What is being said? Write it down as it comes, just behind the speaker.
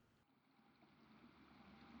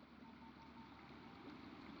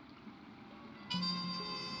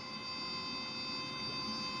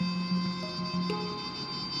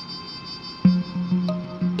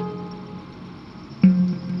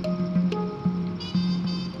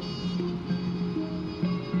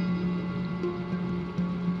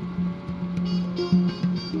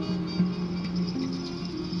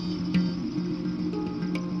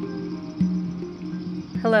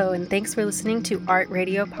Hello, and thanks for listening to Art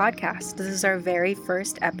Radio Podcast. This is our very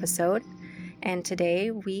first episode, and today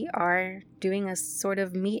we are doing a sort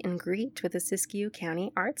of meet and greet with the Siskiyou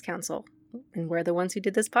County Arts Council, and we're the ones who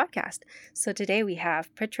did this podcast. So today we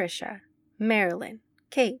have Patricia, Marilyn,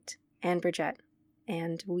 Kate, and Bridget,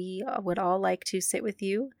 and we would all like to sit with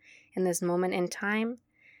you in this moment in time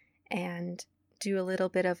and do a little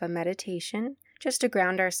bit of a meditation just to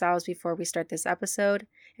ground ourselves before we start this episode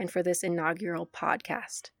and for this inaugural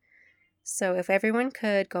podcast. So if everyone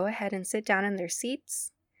could go ahead and sit down in their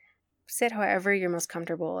seats, sit however you're most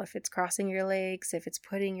comfortable. If it's crossing your legs, if it's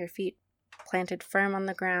putting your feet planted firm on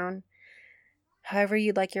the ground, however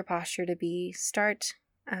you'd like your posture to be, start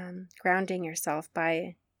grounding yourself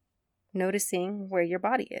by noticing where your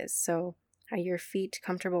body is. So are your feet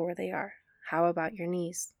comfortable where they are? How about your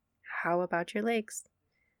knees? How about your legs?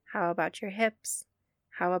 How about your hips?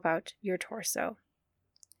 How about your torso?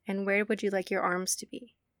 And where would you like your arms to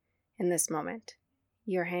be in this moment?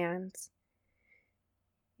 Your hands,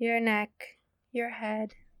 your neck, your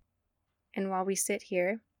head. And while we sit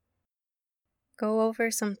here, go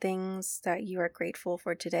over some things that you are grateful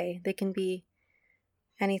for today. They can be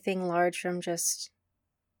anything large from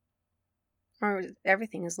or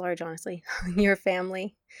everything is large, honestly. Your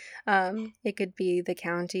family. It could be the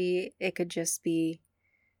county. It could just be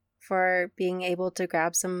for being able to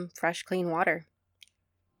grab some fresh, clean water.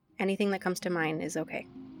 Anything that comes to mind is okay.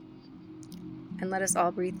 And let us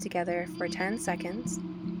all breathe together for 10 seconds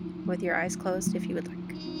with your eyes closed if you would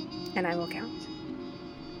like. And I will count.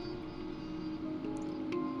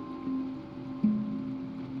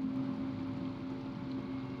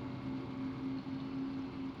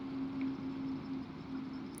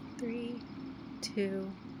 3,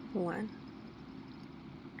 2, 1.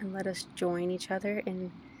 And let us join each other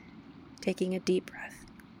in taking a deep breath.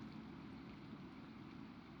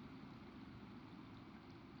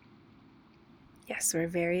 Yes, we're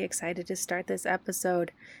very excited to start this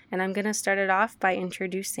episode, and I'm going to start it off by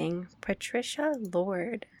introducing Patricia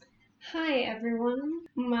Lord. Hi everyone,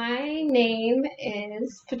 my name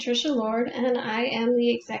is Patricia Lord and I am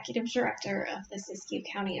the Executive Director of the Siskiyou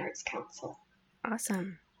County Arts Council.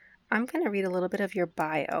 Awesome. I'm going to read a little bit of your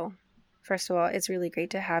bio. First of all, it's really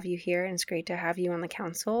great to have you here, and it's great to have you on the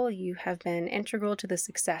council. You have been integral to the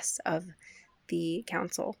success of the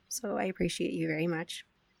council, so I appreciate you very much.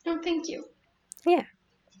 Oh, thank you. Yeah.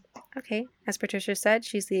 Okay, as Patricia said,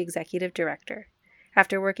 she's the executive director.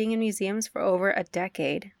 After working in museums for over a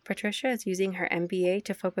decade, Patricia is using her MBA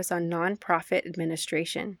to focus on nonprofit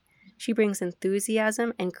administration. She brings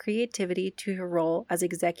enthusiasm and creativity to her role as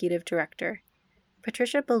executive director.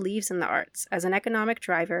 Patricia believes in the arts as an economic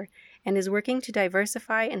driver and is working to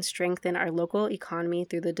diversify and strengthen our local economy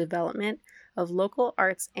through the development of local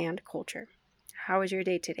arts and culture. How was your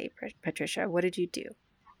day today, Patricia? What did you do?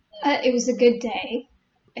 It was a good day.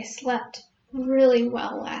 I slept really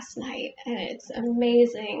well last night, and it's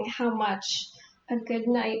amazing how much a good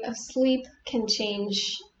night of sleep can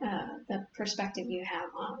change the perspective you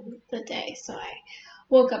have on the day. So I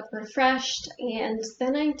woke up refreshed, and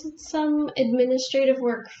then I did some administrative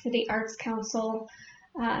work for the Arts Council.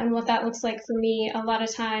 And what that looks like for me a lot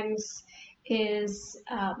of times is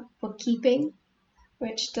bookkeeping,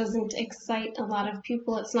 which doesn't excite a lot of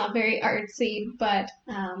people. It's not very artsy, but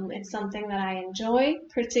it's something that I enjoy,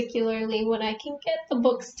 particularly when I can get the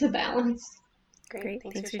books to balance. Great.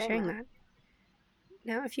 Thanks for sharing that.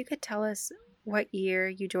 Now, if you could tell us what year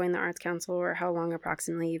you joined the Arts Council or how long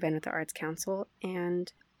approximately you've been with the Arts Council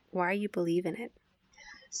and why you believe in it.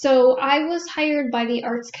 So I was hired by the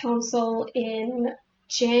Arts Council in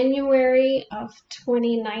January of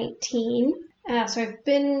 2019. So I've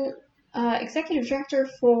been executive director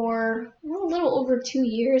for a little over 2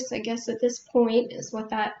 years, I guess at this point is what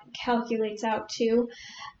that calculates out to.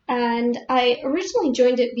 And I originally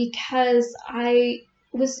joined it because I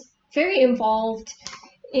was very involved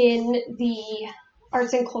in the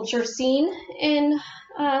arts and culture scene in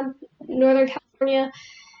Northern California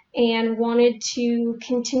and wanted to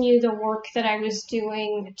continue the work that I was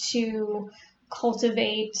doing to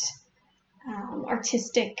cultivate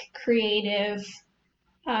artistic, creative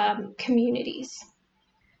communities.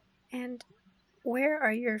 And where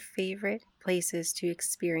are your favorite places to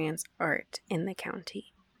experience art in the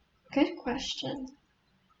county? Good question.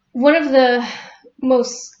 One of the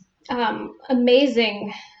most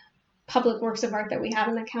amazing public works of art that we have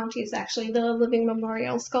in the county is actually the Living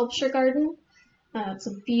Memorial Sculpture Garden. It's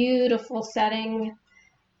a beautiful setting,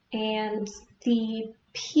 and the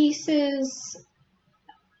pieces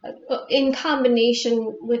in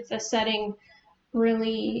combination with the setting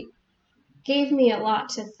really gave me a lot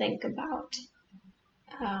to think about.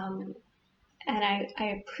 and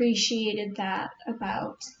I appreciated that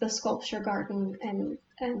about the sculpture garden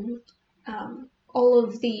and all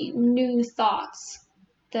of the new thoughts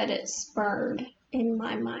that it spurred in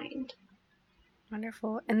my mind.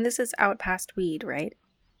 Wonderful. And this is out past Weed, right?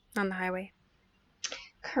 On the highway.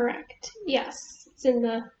 Correct. Yes, it's in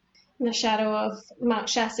the shadow of Mount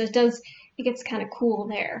Shasta. It gets kind of cool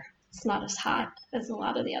there. It's not as hot as a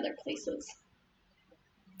lot of the other places.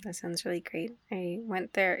 That sounds really great. I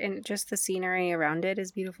went there, and just the scenery around it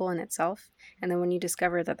is beautiful in itself. And then when you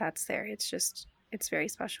discover that that's there, it's very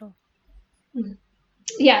special.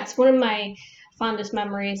 Yeah, it's one of my fondest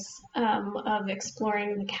memories of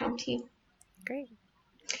exploring the county. Great.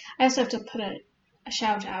 I also have to put a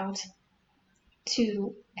shout out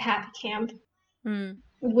to Happy Camp,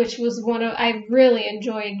 which was I really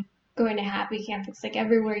enjoyed going to Happy Camp. It's like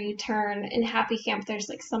everywhere you turn in Happy Camp, there's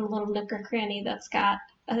like some little nook or cranny that's got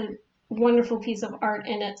a wonderful piece of art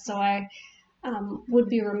in it. So I would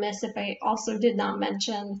be remiss if I also did not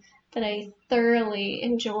mention that I thoroughly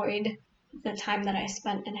enjoyed the time that I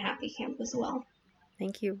spent in Happy Camp as well.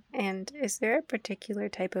 Thank you. And is there a particular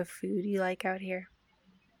type of food you like out here?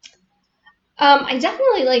 I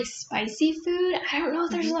definitely like spicy food. I don't know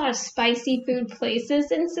if there's a lot of spicy food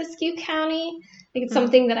places in Siskiyou County. Like it's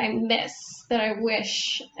something that I miss, that I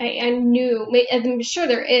wish I knew. I'm sure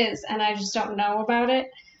there is, and I just don't know about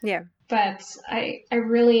it. Yeah. But I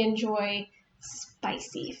really enjoy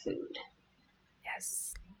spicy food.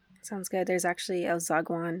 Yes. Sounds good. There's actually El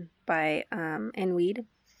Zaguan by in Weed,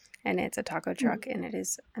 and it's a taco truck, and it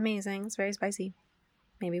is amazing. It's very spicy.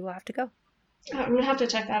 Maybe we'll have to go. I'm going to have to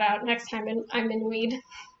check that out next time I'm in Weed.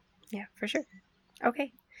 Yeah, for sure.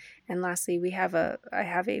 Okay. And lastly, I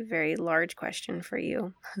have a very large question for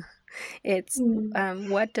you. It's,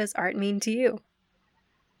 what does art mean to you?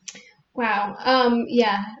 Wow.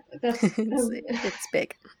 Yeah, that's it's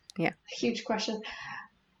big. Yeah. Huge question.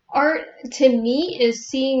 Art to me is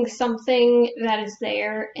seeing something that is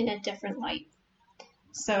there in a different light.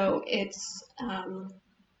 So it's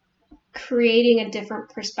creating a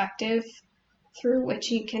different perspective through which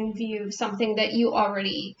you can view something that you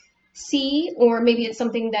already see, or maybe it's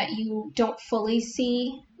something that you don't fully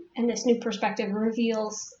see, and this new perspective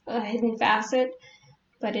reveals a hidden facet.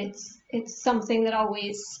 But it's something that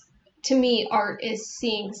always, to me, art is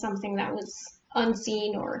seeing something that was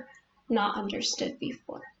unseen or not understood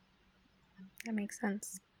before. That makes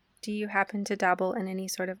sense. Do you happen to dabble in any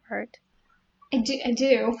sort of art? I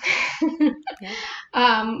do. Yeah.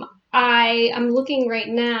 I'm looking right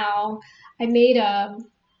now. I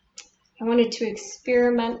wanted to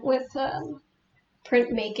experiment with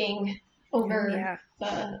printmaking over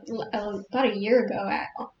about a year ago,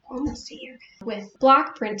 almost a year, with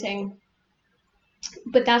block printing.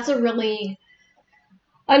 But that's a really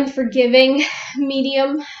unforgiving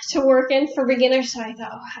medium to work in for beginners. So I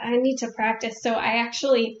thought, I need to practice. So I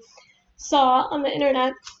actually saw on the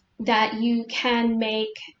internet that you can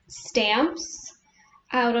make stamps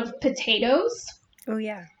out of potatoes. Oh,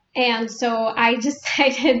 yeah. And so I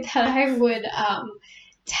decided that I would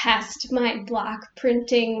test my block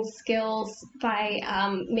printing skills by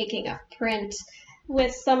making a print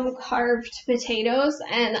with some carved potatoes.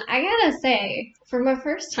 And I gotta say, for my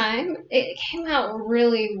first time, it came out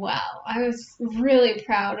really well. I was really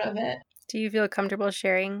proud of it. Do you feel comfortable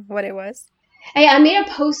sharing what it was? I made a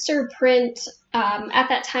poster print. At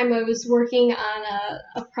that time, I was working on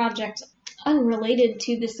a project unrelated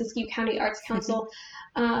to the Siskiyou County Arts Council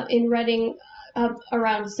in Reading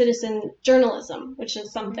around citizen journalism, which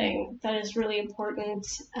is something that is really important,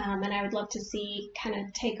 and I would love to see kind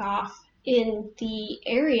of take off in the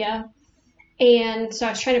area. And so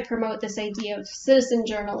I was trying to promote this idea of citizen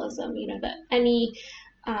journalism, that any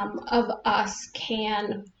of us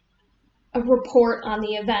can report on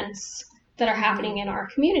the events that are happening in our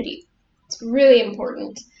community. It's really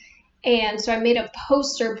important. And so I made a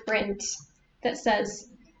poster print that says,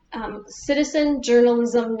 citizen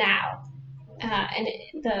journalism now. And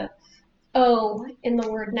the O in the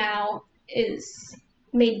word now is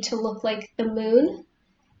made to look like the moon,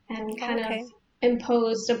 and kind of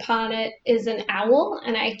imposed upon it is an owl.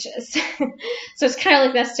 And I just, so it's kind of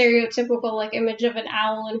like that stereotypical like image of an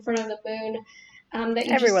owl in front of the moon that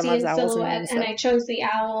you Everyone just see loves in owls silhouette. and I chose the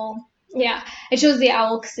owl. Yeah, I chose the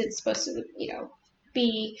owl because it's supposed to,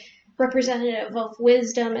 be representative of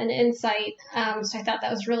wisdom and insight. So I thought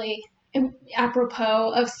that was really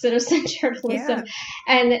apropos of citizen journalism.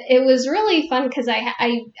 And it was really fun because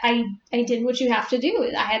I did what you have to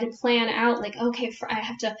do. I had to plan out like, okay, I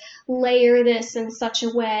have to layer this in such a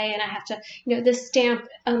way, and I have to, this stamp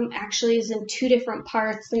actually is in two different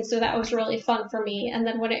parts. And so that was really fun for me. And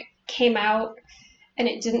then when it came out, and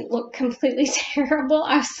it didn't look completely terrible.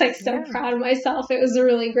 I was like so Yeah, proud of myself. It was a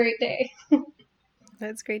really great day.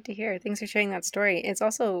 that's great to hear. Thanks for sharing that story. It's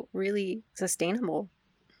also really sustainable,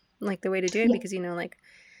 like the way to do it, because like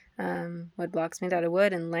wood blocks made out of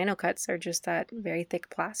wood and lino cuts are just that very thick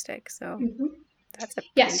plastic. So Mm-hmm. that's a pretty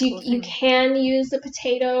Yes, cool you thing. can use the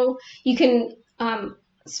potato. You can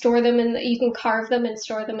store them you can carve them and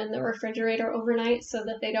store them in the refrigerator overnight so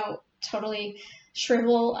that they don't totally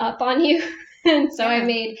shrivel up on you. And so Yeah.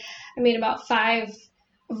 I made about 5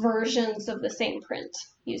 versions of the same print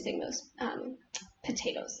using those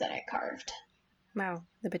potatoes that I carved. Wow.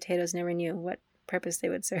 The potatoes never knew what purpose they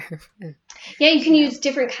would serve. Yeah, you can you know. use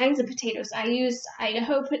different kinds of potatoes. I used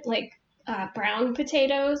Idaho brown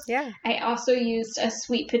potatoes. Yeah. I also used a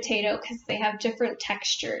sweet potato because they have different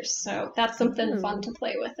textures. So that's something fun Ooh, to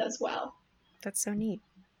play with as well. that's so neat.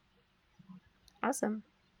 Awesome.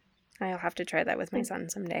 I'll have to try that with my son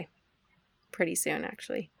someday. Pretty soon,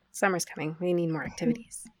 actually. Summer's coming. We need more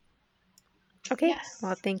activities. Okay.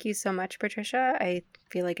 Well, Yes. thank you so much, Patricia. I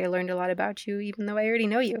feel like I learned a lot about you, even though I already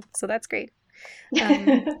know you. So that's great.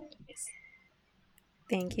 Um,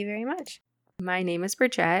 Thank you very much. My name is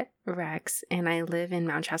Bridget Rex, and I live in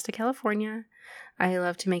Mount Shasta, California. I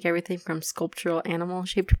love to make everything from sculptural animal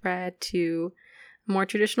shaped bread to more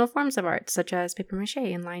traditional forms of art, such as paper mache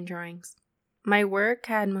and line drawings. My work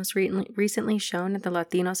had most recently shown at the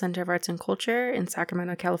Latino Center of Arts and Culture in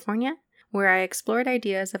Sacramento, California, where I explored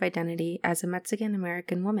ideas of identity as a Mexican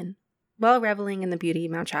American woman. While reveling in the beauty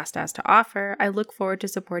Mount Shasta has to offer, I look forward to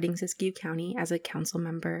supporting Siskiyou County as a council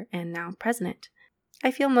member and now president.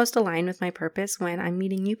 I feel most aligned with my purpose when I'm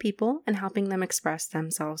meeting new people and helping them express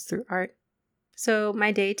themselves through art. So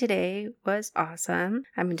my day today was awesome.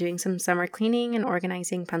 I've been doing some summer cleaning and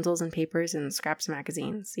organizing pencils and papers and scraps of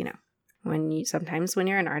magazines. Sometimes when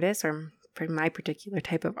you're an artist, or for my particular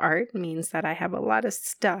type of art, means that I have a lot of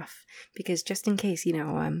stuff because just in case,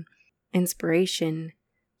 inspiration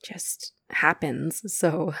just happens.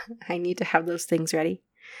 So I need to have those things ready.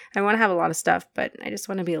 I want to have a lot of stuff, but I just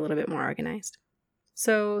want to be a little bit more organized.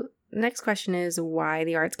 So next question is, why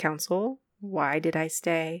the Arts Council? Why did I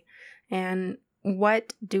stay? And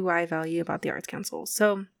what do I value about the Arts Council?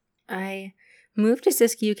 So I moved to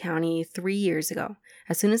Siskiyou County 3 years ago.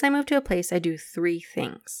 As soon as I move to a place, I do 3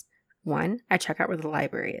 things. 1, I check out where the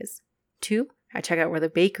library is. 2, I check out where the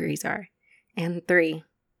bakeries are. And 3,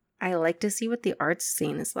 I like to see what the arts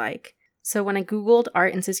scene is like. So when I Googled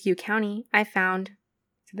art in Siskiyou County, I found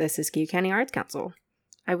the Siskiyou County Arts Council.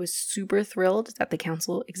 I was super thrilled that the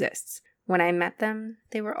council exists. When I met them,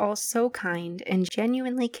 they were all so kind and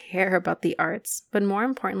genuinely care about the arts, but more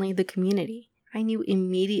importantly, the community. I knew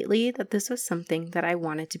immediately that this was something that I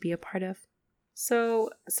wanted to be a part of.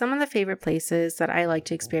 So, some of the favorite places that I like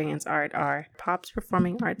to experience art are Pop's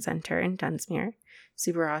Performing Arts Center in Dunsmuir.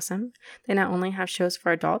 Super awesome. They not only have shows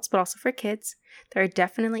for adults, but also for kids. They're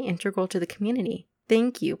definitely integral to the community.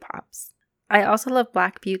 Thank you, Pops. I also love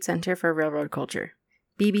Black Butte Center for Railroad Culture,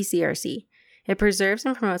 BBCRC. It preserves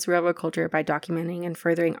and promotes railroad culture by documenting and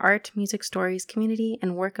furthering art, music, stories, community,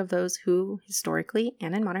 and work of those who, historically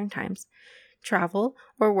and in modern times, travel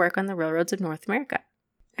or work on the railroads of North America.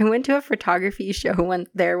 I went to a photography show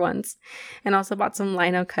there once and also bought some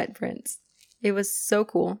lino cut prints. It was so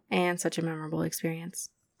cool and such a memorable experience.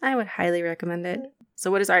 I would highly recommend it.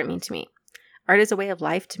 So what does art mean to me? Art is a way of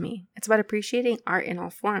life to me. It's about appreciating art in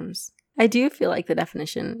all forms. I do feel like the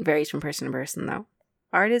definition varies from person to person, though.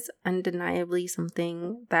 Art is undeniably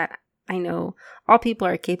something that I know all people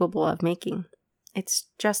are capable of making. It's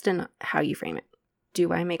just in how you frame it.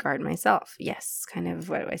 Do I make art myself? Yes, kind of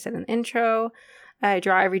what I said in the intro. I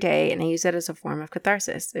draw every day and I use it as a form of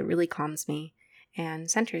catharsis. It really calms me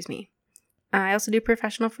and centers me. I also do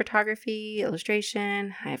professional photography,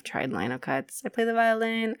 illustration. I've tried lino cuts. I play the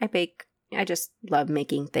violin. I bake. I just love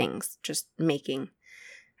making things. Just making.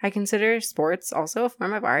 I consider sports also a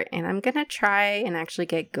form of art, and I'm going to try and actually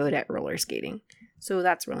get good at roller skating. So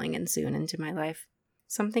that's rolling in soon into my life.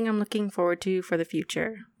 Something I'm looking forward to for the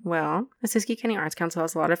future. Well, the Siskiyou County Arts Council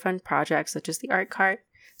has a lot of fun projects such as the Art Cart,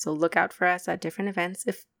 so look out for us at different events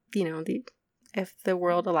if the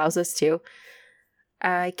world allows us to.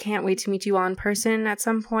 I can't wait to meet you all in person at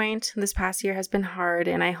some point. This past year has been hard,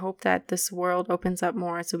 and I hope that this world opens up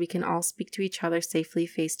more so we can all speak to each other safely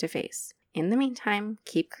face to face. In the meantime,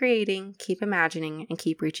 keep creating, keep imagining, and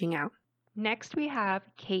keep reaching out. Next, we have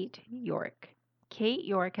Kate York. Kate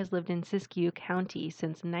York has lived in Siskiyou County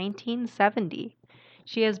since 1970.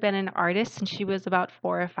 She has been an artist since she was about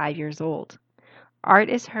 4 or 5 years old. Art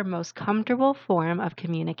is her most comfortable form of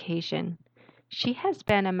communication. She has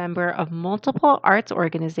been a member of multiple arts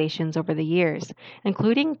organizations over the years,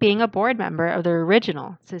 including being a board member of the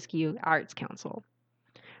original Siskiyou Arts Council.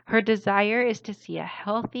 Her desire is to see a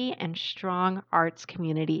healthy and strong arts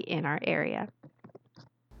community in our area.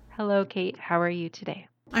 Hello, Kate. How are you today?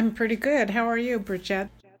 I'm pretty good. How are you, Bridget?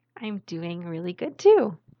 I'm doing really good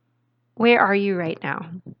too. Where are you right now?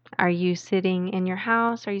 Are you sitting in your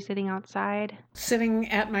house? Are you sitting outside? Sitting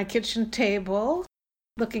at my kitchen table,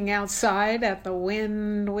 looking outside at the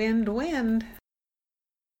wind.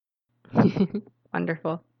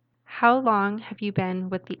 Wonderful. How long have you been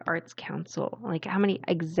with the Arts Council? Like, how many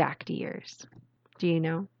exact years? Do you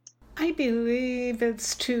know? I believe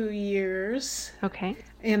it's 2 years. Okay.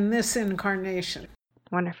 In this incarnation.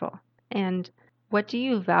 Wonderful. And what do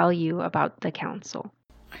you value about the council?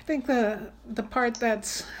 I think the part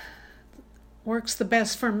that works the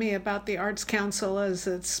best for me about the Arts Council is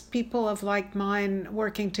it's people of like mind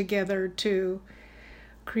working together to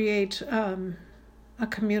create a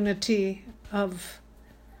community of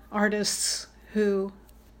artists who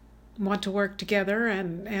want to work together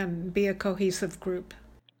and be a cohesive group.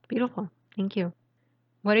 Beautiful. Thank you.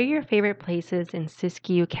 What are your favorite places in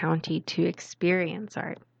Siskiyou County to experience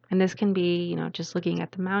art? And this can be, just looking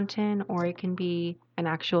at the mountain, or it can be an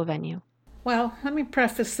actual venue. Well, let me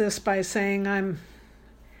preface this by saying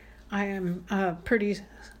I am a pretty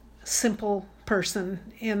simple person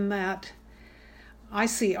in that I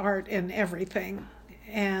see art in everything.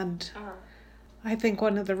 And I think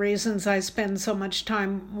one of the reasons I spend so much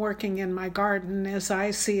time working in my garden is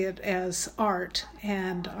I see it as art,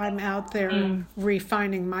 and I'm out there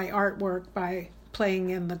refining my artwork by playing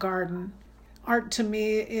in the garden. Art to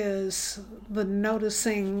me is the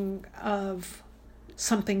noticing of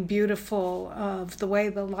something beautiful, of the way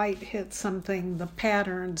the light hits something, the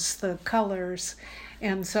patterns, the colors.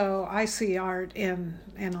 And so I see art in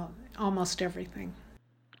almost everything.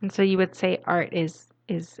 And so you would say art is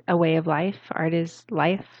a way of life? Art is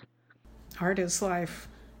life? Art is life.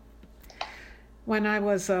 When I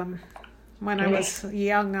was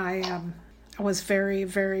young, I was very,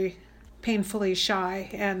 very painfully shy,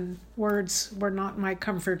 and words were not my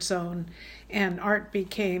comfort zone, and art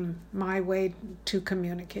became my way to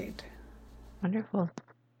communicate. Wonderful.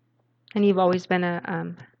 And you've always been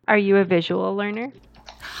are you a visual learner?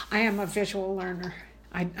 I am a visual learner.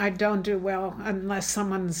 I don't do well unless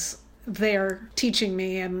someone's there teaching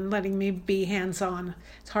me and letting me be hands-on.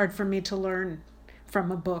 It's hard for me to learn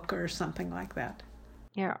from a book or something like that.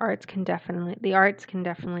 Yeah, the arts can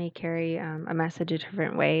definitely carry a message a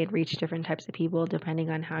different way and reach different types of people depending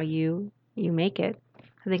on how you make it.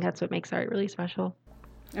 I think that's what makes art really special.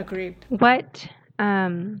 Agreed. What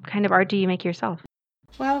kind of art do you make yourself?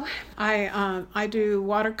 Well, I do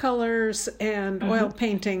watercolors and oil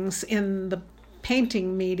paintings in the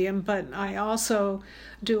painting medium, but I also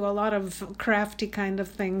do a lot of crafty kind of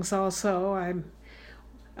things also. I'm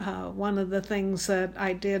one of the things that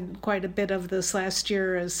I did quite a bit of this last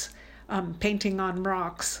year is painting on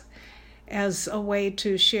rocks as a way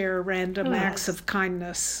to share random acts of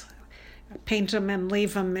kindness. Paint them and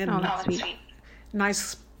leave them in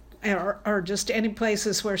nice or just any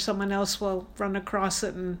places where someone else will run across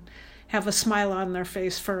it and have a smile on their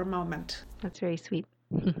face for a moment. That's very sweet.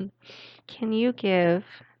 Can you give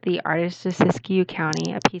the artists of Siskiyou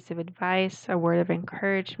County a piece of advice, a word of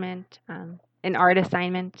encouragement, an art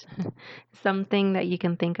assignment, something that you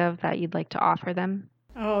can think of that you'd like to offer them?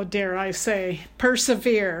 Oh, dare I say,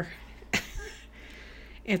 persevere.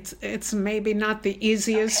 It's maybe not the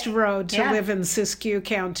easiest road to live in Siskiyou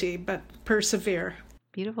County, but persevere.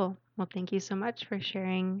 Beautiful. Well, thank you so much for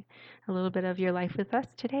sharing a little bit of your life with us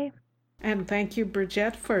today. And thank you,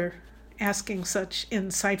 Bridget, for asking such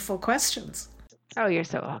insightful questions. Oh, you're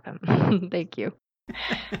so welcome. Thank you.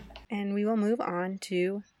 And we will move on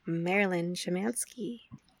to Marilyn Szymanski.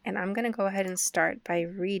 And I'm going to go ahead and start by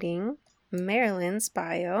reading Marilyn's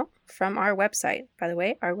bio from our website. By the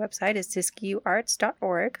way, our website is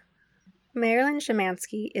siskiyouarts.org. Marilyn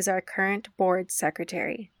Szymanski is our current board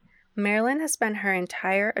secretary. Marilyn has spent her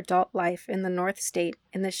entire adult life in the North State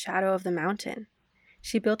in the shadow of the mountain.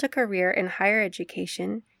 She built a career in higher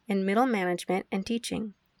education, in middle management and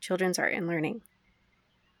teaching, children's art and learning.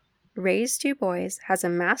 Raised two boys, has a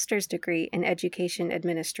master's degree in education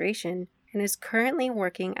administration, and is currently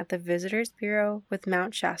working at the Visitors Bureau with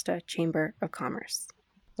Mount Shasta Chamber of Commerce.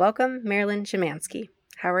 Welcome, Marilyn Szymanski.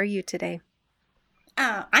 How are you today?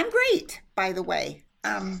 I'm great, by the way.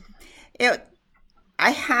 I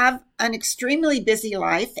have an extremely busy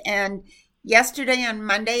life, and yesterday on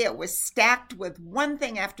Monday, it was stacked with one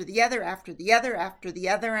thing after the other,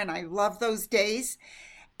 and I love those days.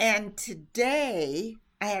 And today,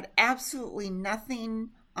 I had absolutely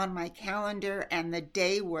nothing on my calendar, and the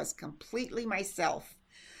day was completely myself,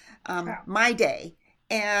 my day.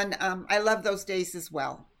 And I love those days as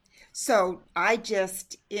well. So I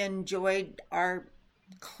just enjoyed our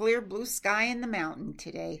clear blue sky in the mountain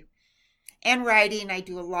today. And writing, I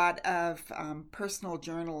do a lot of personal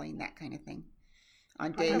journaling, that kind of thing,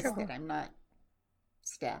 on days that I'm not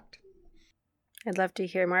stacked. I'd love to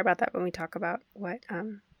hear more about that when we talk about what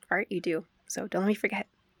art you do. So don't let me forget.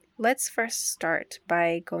 Let's first start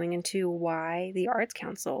by going into why the Arts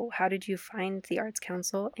Council. How did you find the Arts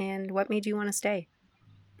Council, and what made you want to stay?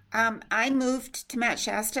 I moved to Mount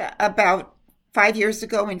Shasta about 5 years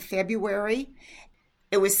ago in February.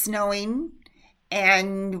 It was snowing,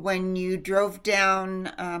 and when you drove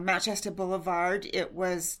down Mount Shasta Boulevard, it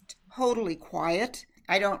was totally quiet.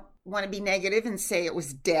 I don't want to be negative and say it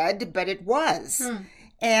was dead, but it was.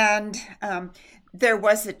 And there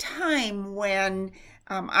was a time when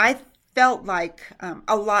I felt like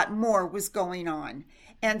a lot more was going on.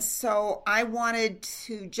 And so I wanted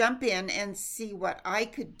to jump in and see what I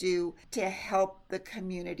could do to help the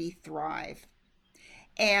community thrive.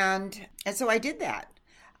 And so I did that.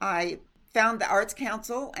 I found the Arts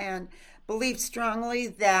Council and believed strongly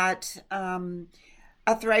that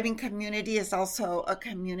a thriving community is also a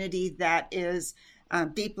community that is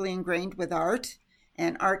deeply ingrained with art,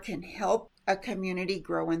 and art can help a community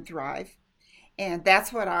grow and thrive. And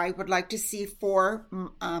that's what I would like to see for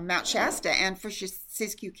Mount Shasta and for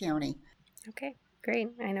Siskiyou County. Okay, great.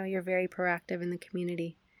 I know you're very proactive in the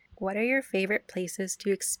community. What are your favorite places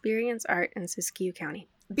to experience art in Siskiyou County?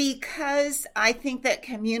 Because I think that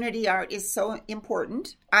community art is so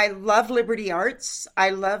important. I love Liberty Arts. I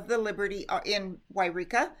love the Liberty in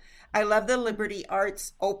Wairika. I love the Liberty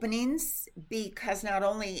Arts openings because not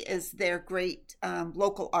only is there great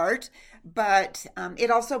local art, but it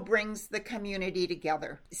also brings the community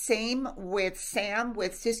together. Same with Sam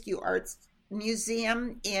with Siskiyou Arts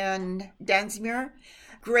Museum in Dunsmuir.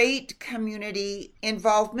 Great community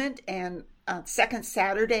involvement, and second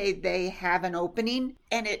Saturday they have an opening,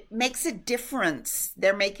 and it makes a difference.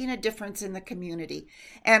 They're making a difference in the community.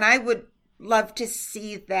 And I would love to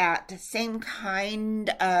see that same kind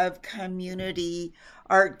of community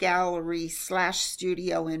art gallery /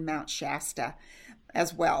 studio in Mount Shasta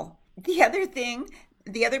as well. The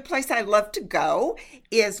other place I love to go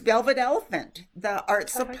is Velvet Elephant, the art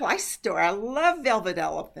supply store. I love Velvet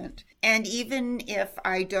Elephant. And even if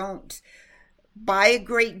I don't buy a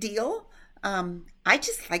great deal, I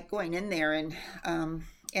just like going in there and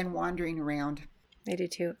wandering around. I do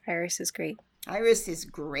too. Iris is great. Iris is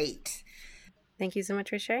great. Thank you so much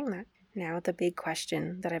for sharing that. Now the big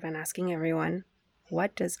question that I've been asking everyone.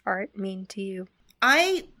 What does art mean to you?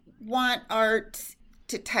 I want art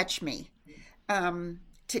to touch me, to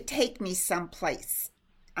take me someplace.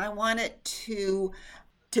 I want it to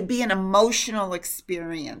be an emotional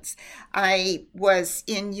experience. I was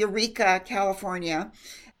in Eureka, California,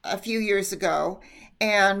 a few years ago,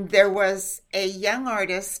 and there was a young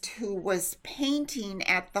artist who was painting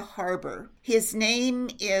at the harbor. His name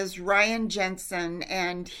is Ryan Jensen,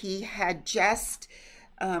 and he had just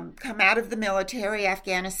come out of the military,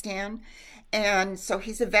 Afghanistan, and so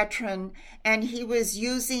he's a veteran, and he was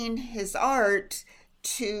using his art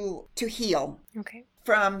to heal. Okay.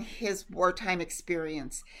 From his wartime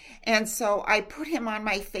experience. And so I put him on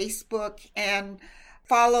my Facebook and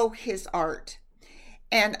follow his art.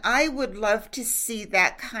 And I would love to see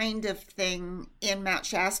that kind of thing in Mount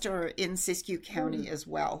Shasta or in Siskiyou County as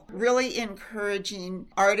well. Really encouraging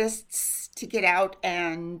artists to get out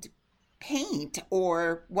and paint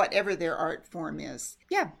or whatever their art form is.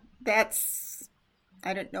 Yeah,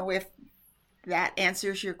 I don't know if that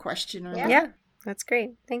answers your question or not. Yeah, that's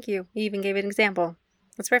great. Thank you. You even gave an example.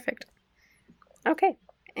 That's perfect. Okay.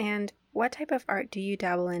 And what type of art do you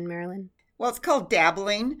dabble in, Marilyn? Well, it's called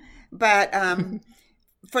dabbling, but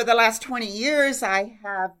for the last 20 years, I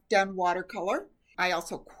have done watercolor. I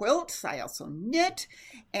also quilt. I also knit.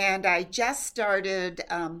 And I just started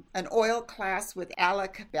an oil class with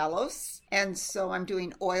Alec Bellos. And so I'm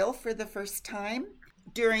doing oil for the first time.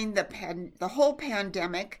 During the whole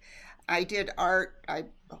pandemic, I did art. I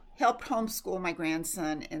helped homeschool my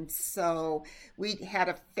grandson. And so we had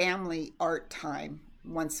a family art time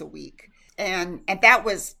once a week. And that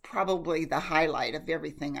was probably the highlight of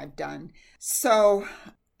everything I've done. So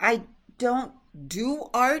I don't do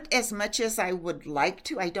art as much as I would like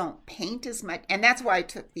to. I don't paint as much. And that's why I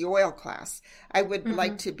took the oil class. I would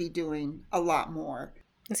like to be doing a lot more.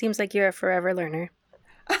 It seems like you're a forever learner.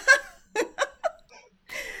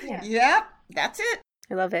 Yeah, that's it.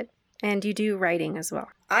 I love it. And you do writing as well.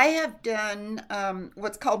 I have done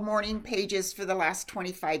what's called morning pages for the last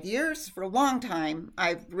 25 years. For a long time,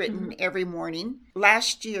 I've written every morning.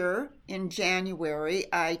 Last year, in January,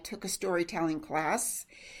 I took a storytelling class.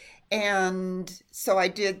 And so I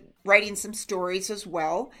did writing some stories as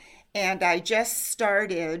well. And I just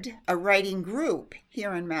started a writing group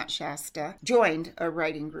here in Mount Shasta, joined a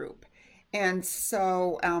writing group. And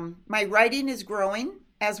so my writing is growing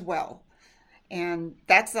as well. And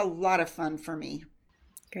that's a lot of fun for me.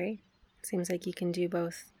 Great. Seems like you can do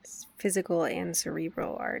both physical and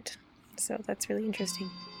cerebral art. So that's really interesting.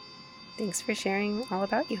 Thanks for sharing all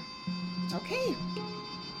about you. Okay.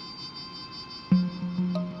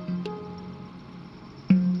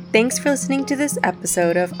 Thanks for listening to this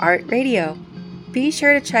episode of Art Radio. Be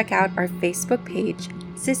sure to check out our Facebook page,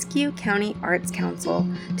 Siskiyou County Arts Council,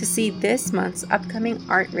 to see this month's upcoming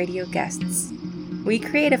Art Radio guests. We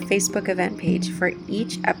create a Facebook event page for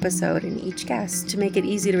each episode and each guest to make it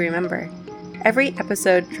easy to remember. Every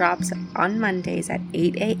episode drops on Mondays at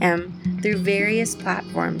 8 a.m. through various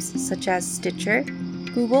platforms such as Stitcher,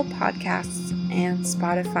 Google Podcasts, and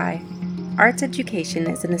Spotify. Arts education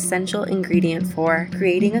is an essential ingredient for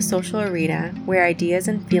creating a social arena where ideas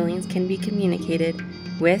and feelings can be communicated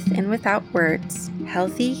with and without words,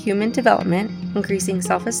 healthy human development, increasing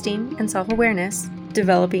self-esteem and self-awareness,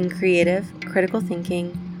 developing creative, critical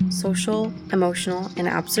thinking, social, emotional, and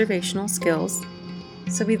observational skills.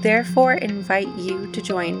 So we therefore invite you to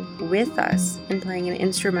join with us in playing an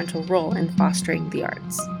instrumental role in fostering the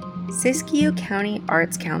arts. Siskiyou County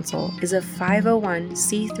Arts Council is a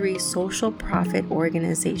 501c3 social profit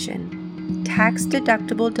organization.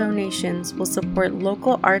 Tax-deductible donations will support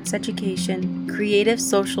local arts education, creative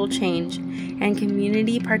social change, and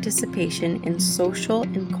community participation in social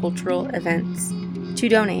and cultural events. To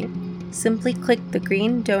donate, simply click the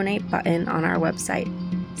green donate button on our website,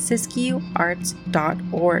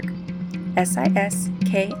 siskiyouarts.org,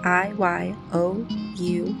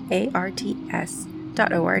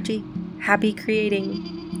 siskiyouarts.org. Happy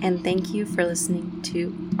creating, and thank you for listening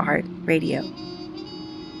to Art Radio.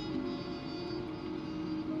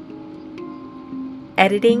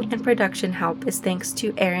 Editing and production help is thanks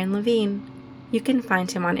to Aaron Levine. You can find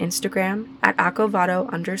him on Instagram at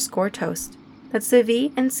acovado_toast. That's the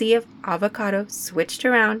V and C of avocado switched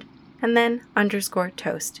around, and then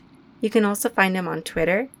 _toast. You can also find him on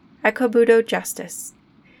Twitter at Kobudo Justice.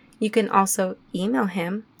 You can also email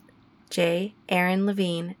him,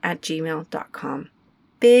 jaaronlevine@gmail.com.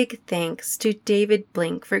 Big thanks to David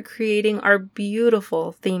Blink for creating our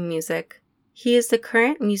beautiful theme music. He is the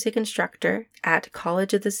current music instructor at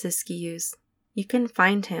College of the Siskiyous. You can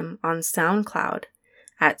find him on SoundCloud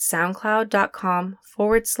at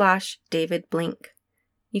soundcloud.com/David Blink.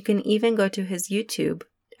 You can even go to his YouTube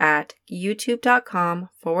at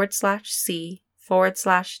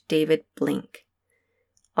youtube.com/C/David Blink.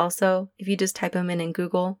 Also, if you just type him in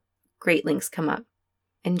Google, great links come up.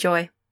 Enjoy.